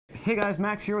Hey guys,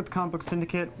 Max here with the Comic Book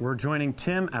Syndicate. We're joining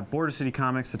Tim at Border City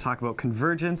Comics to talk about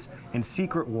Convergence and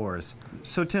Secret Wars.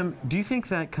 So Tim, do you think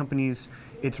that companies,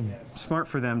 it's smart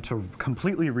for them to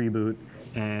completely reboot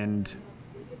and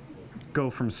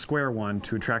go from square one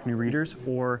to attract new readers,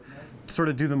 or sort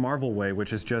of do the Marvel way,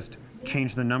 which is just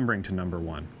change the numbering to number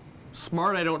one?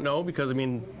 Smart, I don't know, because I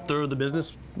mean, they're the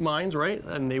business minds, right?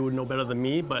 And they would know better than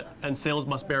me, and sales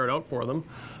must bear it out for them.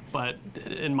 But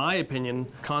in my opinion,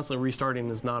 constantly restarting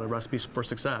is not a recipe for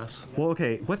success. Well,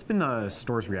 okay, what's been the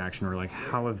store's reaction, or like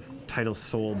how have titles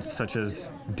sold, such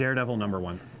as Daredevil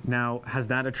 #1? Now, has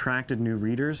that attracted new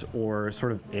readers or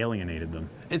sort of alienated them?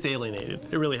 It's alienated,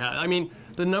 it really has. I mean,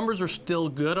 the numbers are still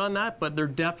good on that, but they're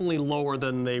definitely lower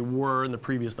than they were in the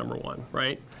previous #1,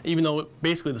 right? Even though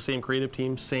basically the same creative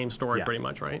team, same story pretty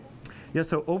much, right? Yeah,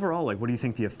 so overall, like, what do you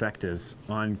think the effect is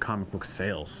on comic book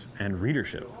sales and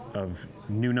readership of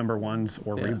new #1s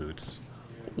or reboots?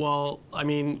 Well, I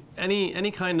mean,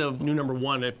 any kind of new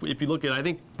 #1, if you look at, I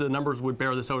think the numbers would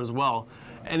bear this out as well.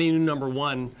 Any new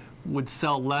 #1 would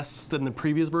sell less than the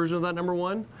previous version of that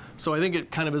 #1. So I think it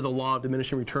kind of is a law of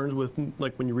diminishing returns with,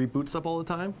 like, when you reboot stuff all the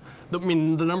time. I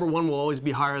mean, the #1 will always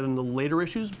be higher than the later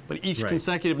issues, but each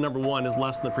consecutive #1 is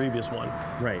less than the previous one.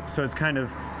 Right, so it's kind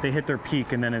of, they hit their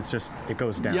peak and then it's just, it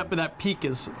goes down. Yep, but that peak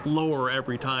is lower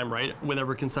every time, right?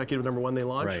 Whenever consecutive #1 they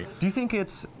launch. Right. Do you think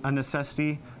it's a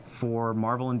necessity for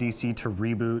Marvel and DC to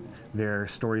reboot their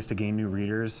stories to gain new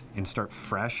readers and start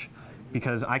fresh?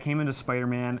 Because I came into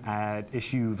Spider-Man at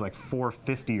issue like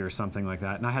 450 or something like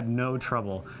that, and I had no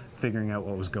trouble figuring out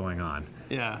what was going on.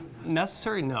 Yeah,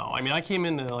 necessary? No. I mean, I came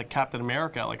into like Captain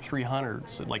America at like 300,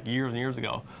 so like years and years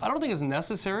ago. I don't think it's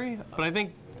necessary, but I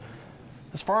think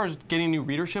as far as getting new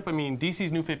readership, I mean,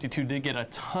 DC's New 52 did get a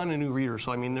ton of new readers,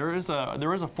 so I mean, there is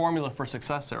a formula for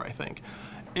success there, I think,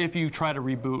 if you try to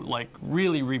reboot, like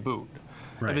really reboot.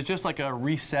 Right. If it's just like a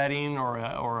resetting or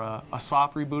a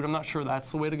soft reboot, I'm not sure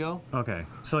that's the way to go. Okay,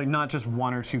 so like not just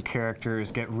one or two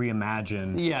characters get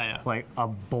reimagined. Yeah. Like a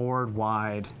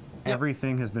board-wide,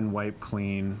 everything has been wiped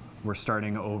clean, we're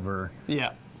starting over.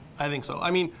 Yeah, I think so. I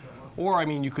mean,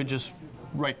 you could just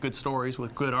write good stories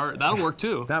with good art. That'll work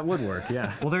too. That would work,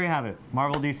 yeah. Well, there you have it.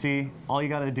 Marvel, DC, all you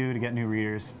gotta do to get new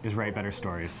readers is write better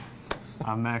stories.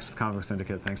 I'm Max with Comic Book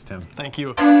Syndicate. Thanks, Tim. Thank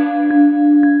you.